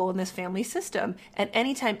your role in this family system. And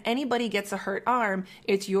anytime anybody gets a hurt arm,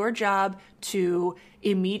 it's your job to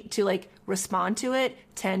respond to it,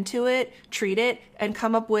 tend to it, treat it, and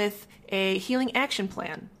come up with a healing action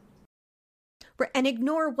plan. And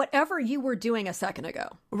ignore whatever you were doing a second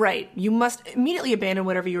ago. Right. You must immediately abandon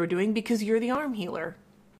whatever you were doing because you're the arm healer.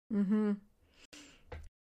 Mm-hmm.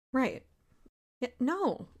 Right.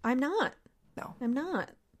 No, I'm not. No. I'm not.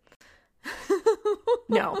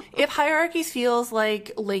 No. If hierarchies feels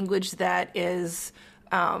like language that is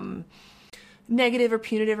negative or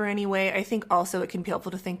punitive or any way, I think also it can be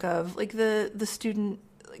helpful to think of like the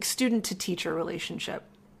student to teacher relationship.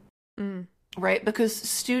 Mm. Right? Because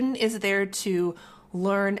student is there to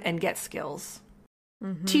learn and get skills.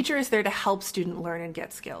 Mm-hmm. Teacher is there to help student learn and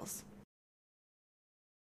get skills.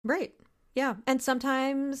 Right. Yeah. And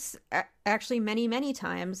sometimes, actually many, many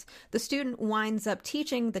times, the student winds up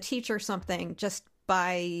teaching the teacher something just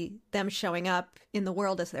by them showing up in the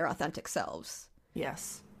world as their authentic selves.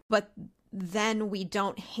 Yes. But then we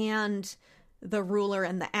don't hand the ruler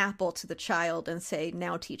and the apple to the child and say,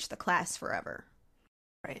 now teach the class forever.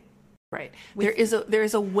 Right. Right. There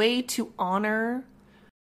is a way to honor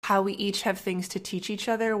how we each have things to teach each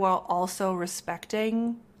other while also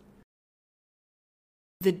respecting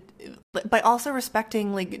the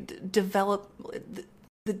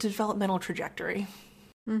developmental trajectory.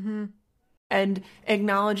 Mm-hmm. And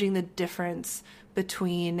acknowledging the difference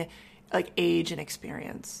between like age and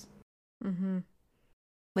experience. Mm-hmm.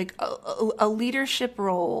 Like a leadership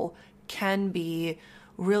role can be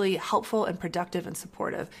really helpful and productive and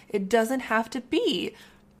supportive. It doesn't have to be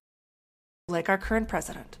like our current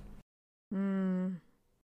president.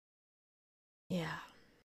 Yeah.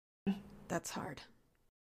 That's hard.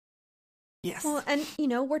 Yes. Well, and,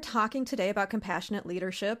 we're talking today about compassionate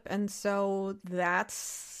leadership, and so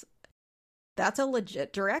that's a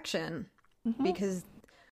legit direction, because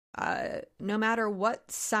no matter what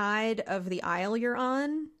side of the aisle you're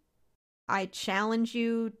on, I challenge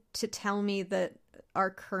you to tell me that our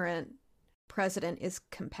current president is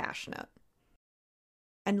compassionate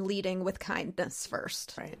and leading with kindness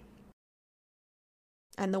first. Right.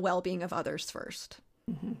 And the well-being of others first.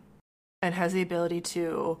 And has the ability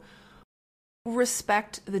to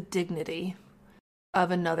respect the dignity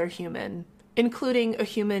of another human, including a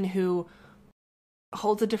human who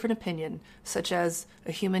holds a different opinion, such as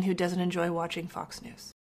a human who doesn't enjoy watching Fox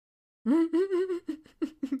News.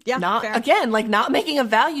 Yeah, not making a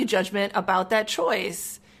value judgment about that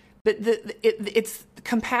choice. But it's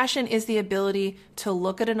compassion is the ability to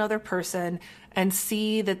look at another person and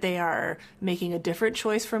see that they are making a different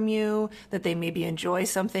choice from you, that they maybe enjoy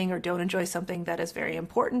something or don't enjoy something that is very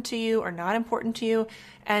important to you or not important to you,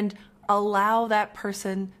 and allow that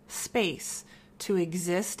person space to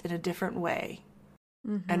exist in a different way,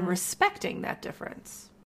 and respecting that difference.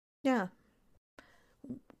 Yeah.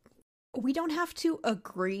 We don't have to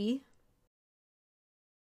agree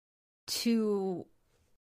to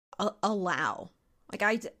allow.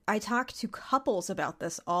 Like, I talk to couples about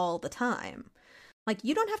this all the time. Like,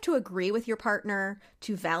 you don't have to agree with your partner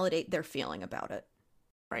to validate their feeling about it.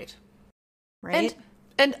 Right. Right?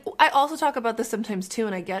 And I also talk about this sometimes too,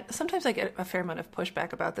 and sometimes I get a fair amount of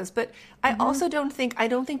pushback about this, but I also don't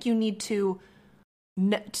think you need to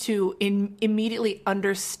immediately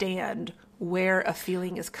understand where a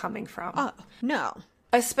feeling is coming from. Oh, no.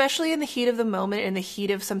 Especially in the heat of the moment, in the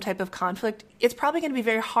heat of some type of conflict, it's probably going to be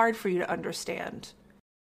very hard for you to understand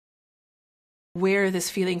where this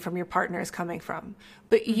feeling from your partner is coming from.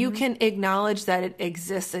 But you can acknowledge that it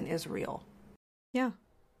exists and is real. Yeah.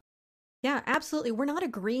 Yeah, absolutely. We're not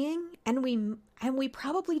agreeing, and we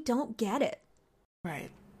probably don't get it.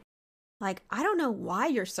 Right. Like, I don't know why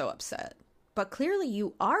you're so upset, but clearly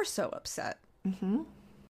you are so upset.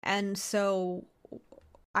 And so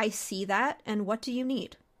I see that, and what do you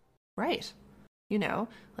need? Right.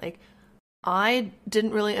 Like, I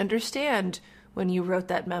didn't really understand when you wrote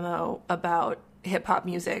that memo about hip-hop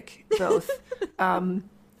music, both,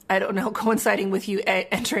 I don't know, coinciding with you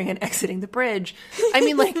entering and exiting the bridge. I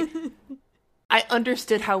mean, like, I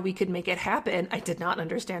understood how we could make it happen. I did not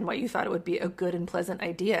understand why you thought it would be a good and pleasant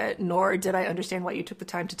idea, nor did I understand why you took the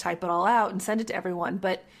time to type it all out and send it to everyone.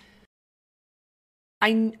 But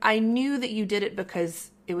I knew that you did it because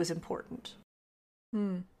it was important.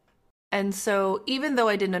 And so even though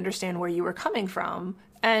I didn't understand where you were coming from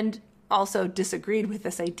and also disagreed with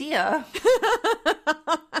this idea,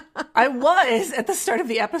 I was, at the start of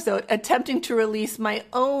the episode, attempting to release my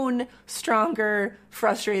own stronger,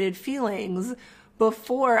 frustrated feelings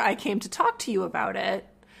before I came to talk to you about it,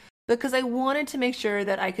 because I wanted to make sure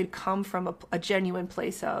that I could come from a genuine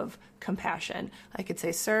place of compassion. I could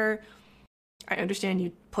say, sir, I understand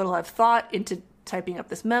you put a lot of thought into typing up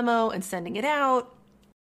this memo and sending it out.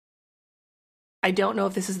 I don't know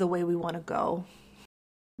if this is the way we want to go.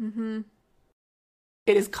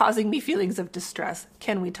 It is causing me feelings of distress.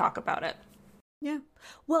 Can we talk about it? Yeah.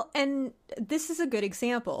 Well, and this is a good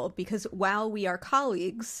example, because while we are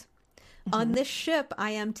colleagues, on this ship,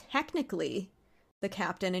 I am technically the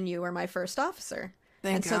captain and you are my first officer.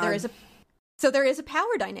 Thank God. So there is a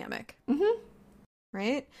power dynamic.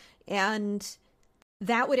 Right? And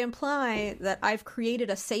that would imply that I've created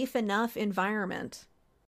a safe enough environment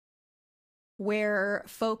where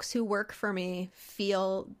folks who work for me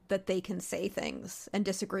feel that they can say things and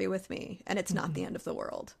disagree with me, and it's not the end of the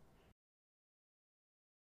world.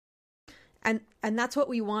 And that's what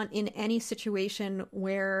we want in any situation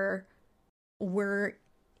where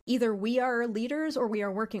either we are leaders or we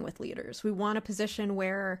are working with leaders. We want a position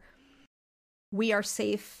where we are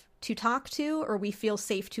safe to talk to, or we feel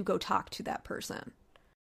safe to go talk to that person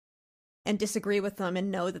and disagree with them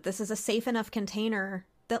and know that this is a safe enough container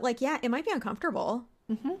that, like, yeah, it might be uncomfortable,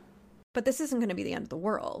 but this isn't going to be the end of the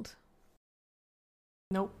world.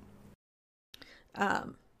 Nope.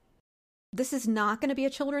 This is not going to be a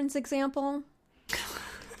children's example.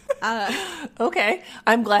 Okay.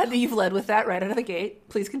 I'm glad that you've led with that right out of the gate.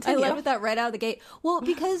 Please continue. I led with that right out of the gate. Well,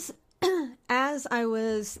 because as I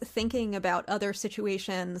was thinking about other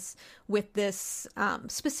situations with this,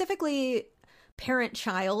 specifically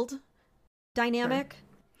parent-child dynamic,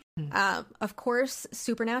 of course,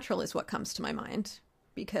 Supernatural is what comes to my mind,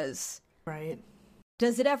 because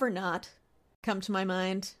Does it ever not come to my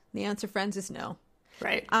mind? The answer, friends, is no.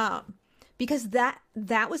 Right. Because that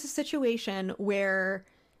was a situation where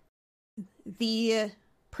the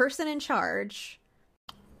person in charge,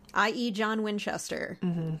 i.e. John Winchester,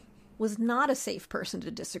 was not a safe person to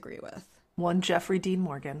disagree with. One Jeffrey Dean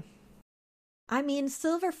Morgan. I mean,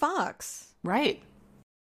 Silver Fox. Right.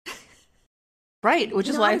 Right, which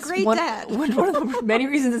is Not why a it's great dad. one of the many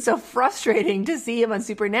reasons it's so frustrating to see him on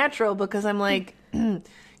Supernatural, because I'm like,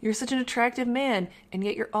 you're such an attractive man, and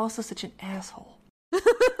yet you're also such an asshole.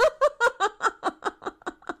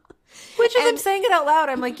 Which, as I'm saying it out loud,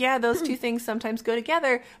 I'm like, yeah, those two things sometimes go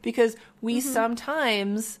together, because we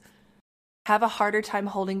sometimes have a harder time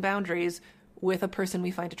holding boundaries with a person we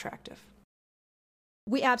find attractive.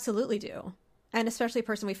 We absolutely do. And especially a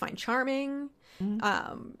person we find charming.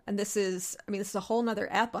 And this is a whole nother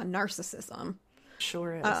ep on narcissism.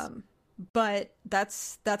 Sure is. But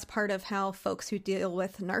that's part of how folks who deal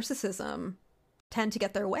with narcissism tend to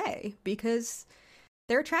get their way, because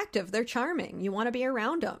they're attractive, they're charming, you want to be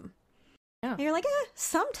around them. Yeah. And you're like,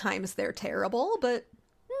 sometimes they're terrible, but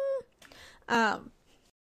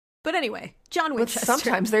anyway, John Winchester. But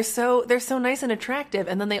sometimes they're so nice and attractive,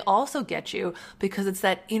 and then they also get you because it's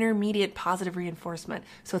that intermediate positive reinforcement.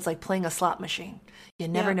 So it's like playing a slot machine. You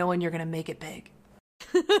never know when you're going to make it big.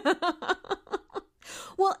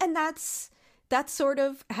 Well, and that's sort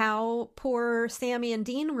of how poor Sammy and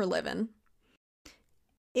Dean were living.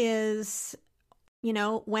 Is,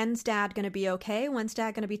 when's dad going to be okay? When's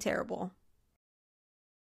dad going to be terrible?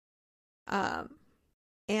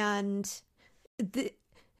 And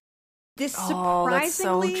this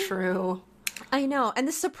surprisingly, that's so true. I know, and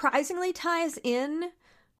this surprisingly ties in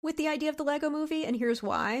with the idea of the Lego Movie, and here's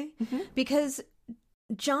why. Because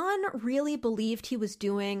John really believed he was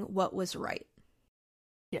doing what was right.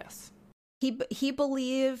 Yes. He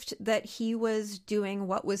believed that he was doing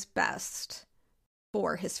what was best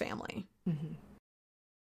for his family.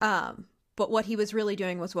 But what he was really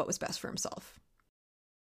doing was what was best for himself.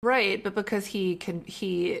 Right, but because he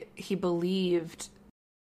believed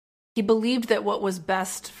that what was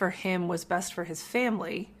best for him was best for his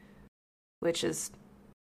family, which is,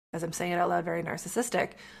 as I'm saying it out loud, very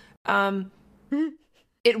narcissistic.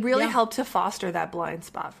 It really helped to foster that blind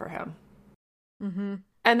spot for him.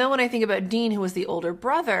 And then when I think about Dean, who was the older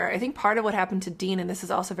brother, I think part of what happened to Dean, and this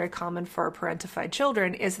is also very common for parentified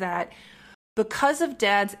children, is that because of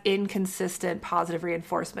dad's inconsistent positive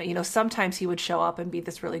reinforcement, sometimes he would show up and be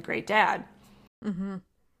this really great dad.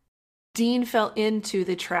 Dean fell into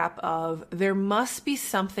the trap of, there must be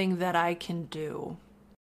something that I can do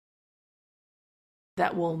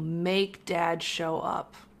that will make dad show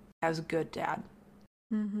up as a good dad.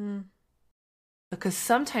 Because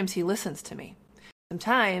sometimes he listens to me.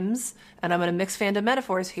 Sometimes, and I'm going to mix fandom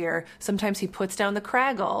metaphors here, sometimes he puts down the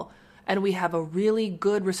Craggle and we have a really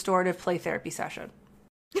good restorative play therapy session.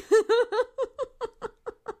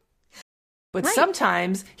 But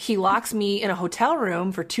sometimes he locks me in a hotel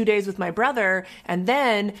room for 2 days with my brother, and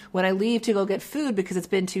then when I leave to go get food because it's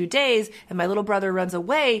been 2 days and my little brother runs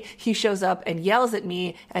away, he shows up and yells at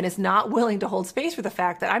me and is not willing to hold space for the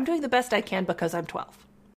fact that I'm doing the best I can because I'm 12.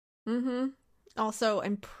 Also,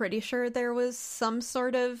 I'm pretty sure there was some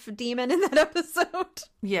sort of demon in that episode.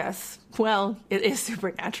 Yes. Well, it is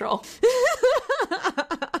Supernatural.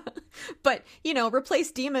 But,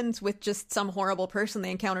 replace demons with just some horrible person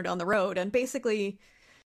they encountered on the road, and basically,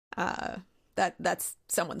 that's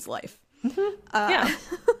someone's life. Yeah.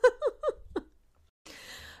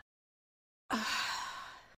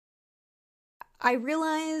 I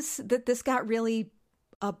realize that this got really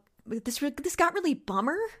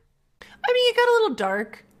bummer. I mean, it got a little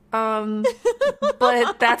dark.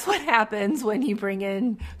 But that's what happens when you bring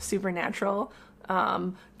in Supernatural.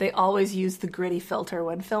 They always use the gritty filter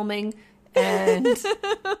when filming, and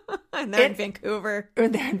they're in Vancouver. Or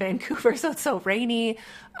they're in Vancouver, so it's so rainy.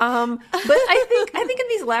 But I think in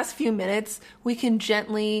these last few minutes we can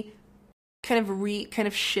gently kind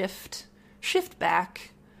of shift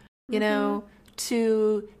back,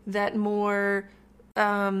 to that more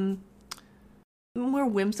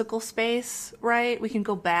whimsical space, right? We can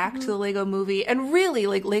go back to the Lego Movie, and really,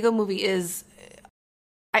 like, Lego Movie is,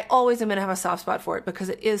 I always am going to have a soft spot for it because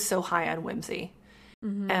it is so high on whimsy.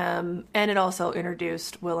 And it also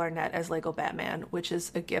introduced Will Arnett as Lego Batman, which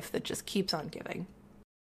is a gift that just keeps on giving.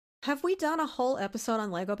 Have we done a whole episode on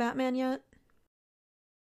Lego Batman yet?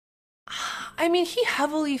 I mean, he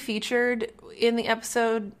heavily featured in the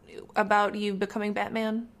episode about you becoming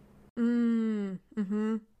Batman.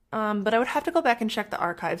 But I would have to go back and check the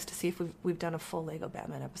archives to see if we've done a full Lego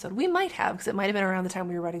Batman episode. We might have, because it might have been around the time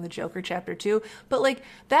we were writing the Joker chapter 2. But like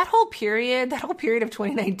that whole period of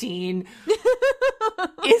 2019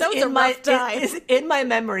 is in my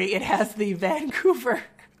memory. It has the Vancouver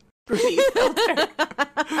gritty filter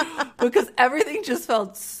because everything just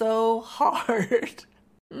felt so hard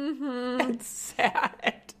and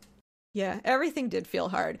sad. Yeah, everything did feel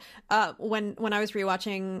hard. When I was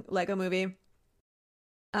rewatching Lego Movie,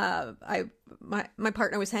 my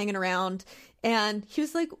partner was hanging around and he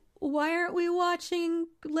was like, "Why aren't we watching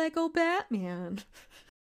Lego Batman?"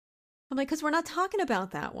 I'm like, "'Cause we're not talking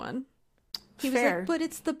about that one." He was like, "But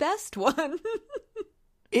it's the best one."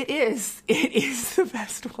 It is the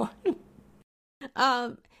best one.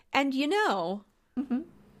 And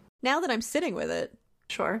now that I'm sitting with it,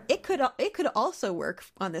 sure, it could also work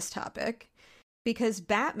on this topic because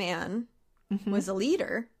Batman was a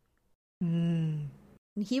leader.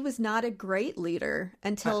 He was not a great leader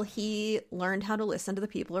until he learned how to listen to the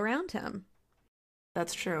people around him.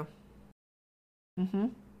 That's true.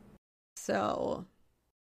 So,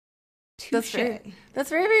 touche. That's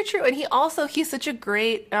very, very true. And he's such a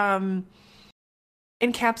great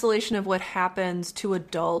encapsulation of what happens to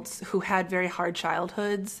adults who had very hard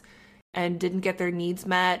childhoods and didn't get their needs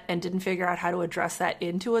met and didn't figure out how to address that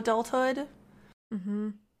into adulthood.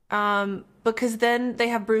 Because then they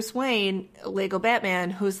have Bruce Wayne, Lego Batman,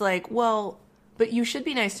 who's like, well, but you should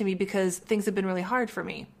be nice to me because things have been really hard for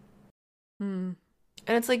me. And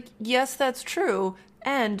it's like, yes, that's true.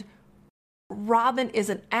 And Robin is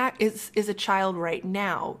a child right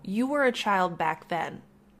now. You were a child back then.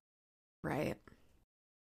 Right.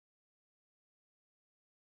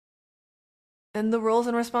 And the roles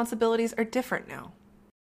and responsibilities are different now.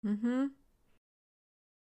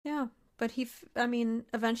 Yeah. But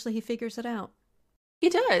eventually he figures it out. He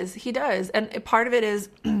does. And part of it is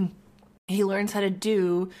he learns how to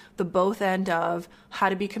do the both end of how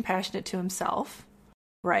to be compassionate to himself,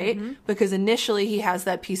 right? Because initially he has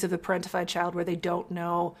that piece of the parentified child where they don't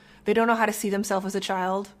know how to see themselves as a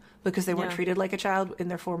child because they weren't treated like a child in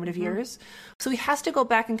their formative years. So he has to go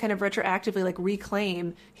back and kind of retroactively like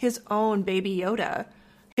reclaim his own baby Yoda,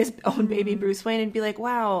 his own baby Bruce Wayne, and be like,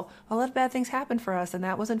 wow, a lot of bad things happened for us and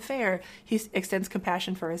that wasn't fair. He extends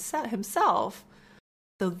compassion for himself.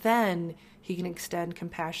 So then he can extend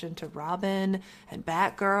compassion to Robin and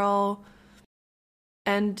Batgirl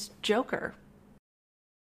and Joker,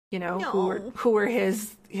 who were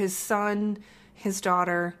his son, his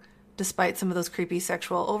daughter, despite some of those creepy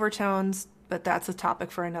sexual overtones. But that's a topic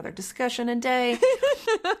for another discussion and day.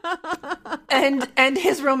 and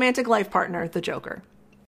his romantic life partner, the Joker.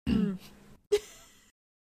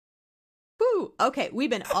 Woo! Okay, we've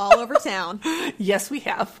been all over town. Yes, we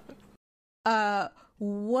have.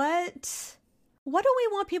 What do we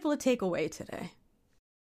want people to take away today?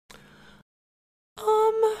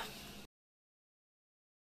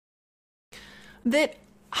 That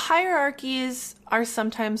hierarchies are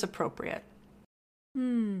sometimes appropriate.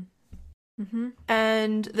 And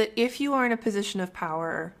that if you are in a position of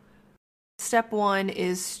power, step one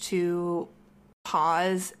is to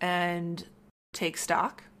pause and take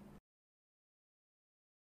stock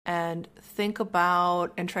and think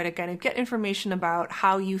about and try to kind of get information about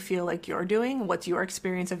how you feel like you're doing, what's your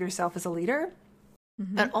experience of yourself as a leader,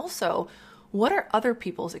 and also what are other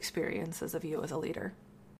people's experiences of you as a leader.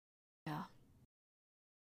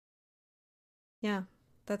 Yeah,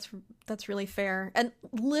 that's really fair. And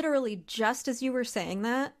literally just as you were saying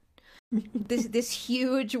that, this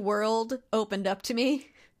huge world opened up to me.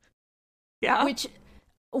 Yeah.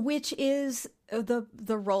 Which is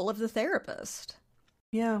the role of the therapist.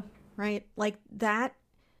 Yeah. Right? Like that,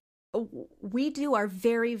 we do our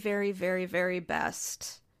very, very, very, very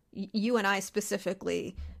best, you and I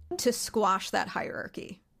specifically, to squash that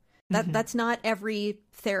hierarchy. That's not every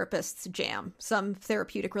therapist's jam. Some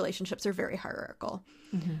therapeutic relationships are very hierarchical.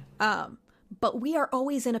 But we are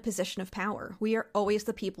always in a position of power. We are always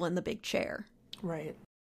the people in the big chair. Right.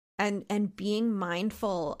 And being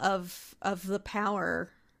mindful of the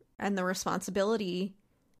power and the responsibility,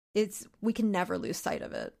 we can never lose sight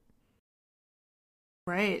of it.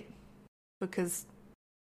 Right. Because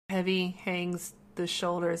heavy hangs the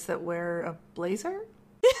shoulders that wear a blazer?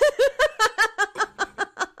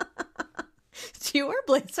 Do you wear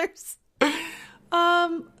blazers?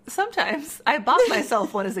 Sometimes. I bought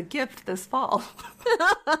myself one as a gift this fall.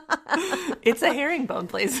 It's a herringbone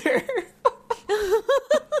blazer.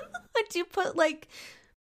 Do you put, like,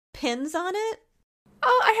 pins on it?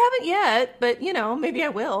 Oh, I haven't yet, but, maybe I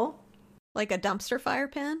will. Like a dumpster fire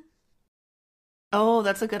pin? Oh,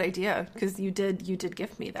 that's a good idea, because you did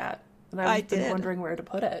gift me that. And I've been did. wondering where to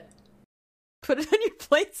put it. Put it on your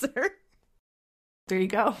plate, sir. There you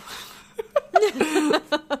go.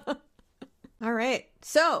 All right.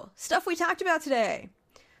 So, stuff we talked about today.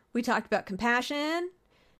 We talked about compassion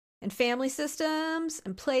and family systems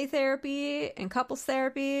and play therapy and couples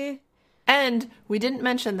therapy. And we didn't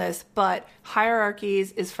mention this, but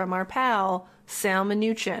Hierarchies is from our pal, Sal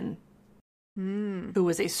Minuchin, who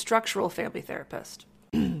was a structural family therapist.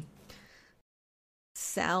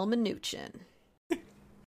 Sal Minuchin.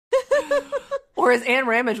 Or as Anne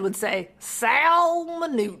Ramage would say, Sal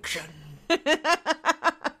Minuchin.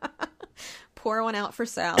 Pour one out for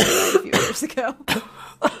Sal a few years ago.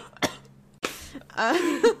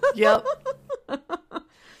 Yep.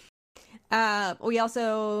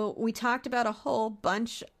 We talked about a whole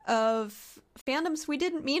bunch of fandoms we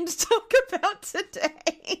didn't mean to talk about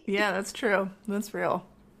today. Yeah, that's true. That's real.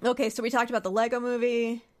 Okay, so we talked about the Lego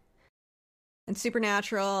Movie and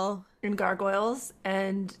Supernatural And Gargoyles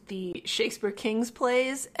and the Shakespeare King's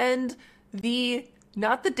plays and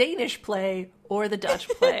not the Danish play or the Dutch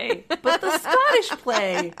play, but the Scottish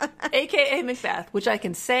play, aka Macbeth, which I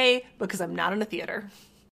can say because I'm not in a theater.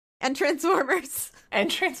 and Transformers. And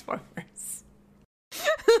Transformers.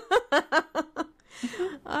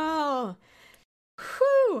 Oh.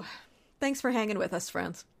 Whew. Thanks for hanging with us,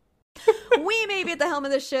 friends. We may be at the helm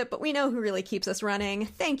of this ship, but we know who really keeps us running.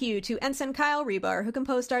 Thank you to Ensign Kyle Rebar, who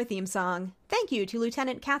composed our theme song. Thank you to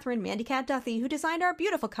Lieutenant Catherine Mandycat Duthie, who designed our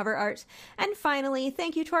beautiful cover art. And finally,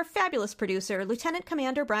 thank you to our fabulous producer, Lieutenant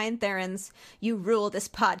Commander Brian Therens. You rule this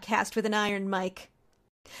podcast with an iron mic.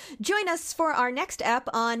 Join us for our next ep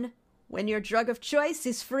on When Your Drug of Choice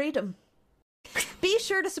is Freedom. Be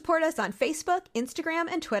sure to support us on Facebook, Instagram,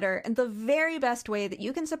 and Twitter, and the very best way that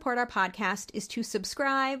you can support our podcast is to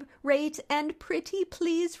subscribe, rate, and pretty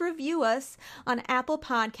please review us on Apple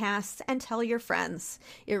Podcasts and tell your friends.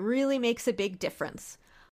 It really makes a big difference.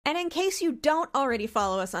 And in case you don't already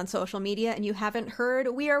follow us on social media and you haven't heard,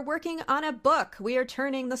 we are working on a book. We are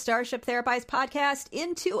turning the Starship Therapies podcast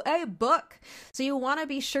into a book. So you want to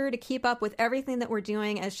be sure to keep up with everything that we're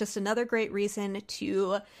doing as just another great reason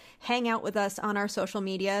to hang out with us on our social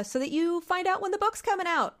media so that you find out when the book's coming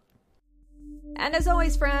out. And as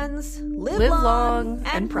always, friends, live long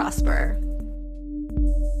and prosper.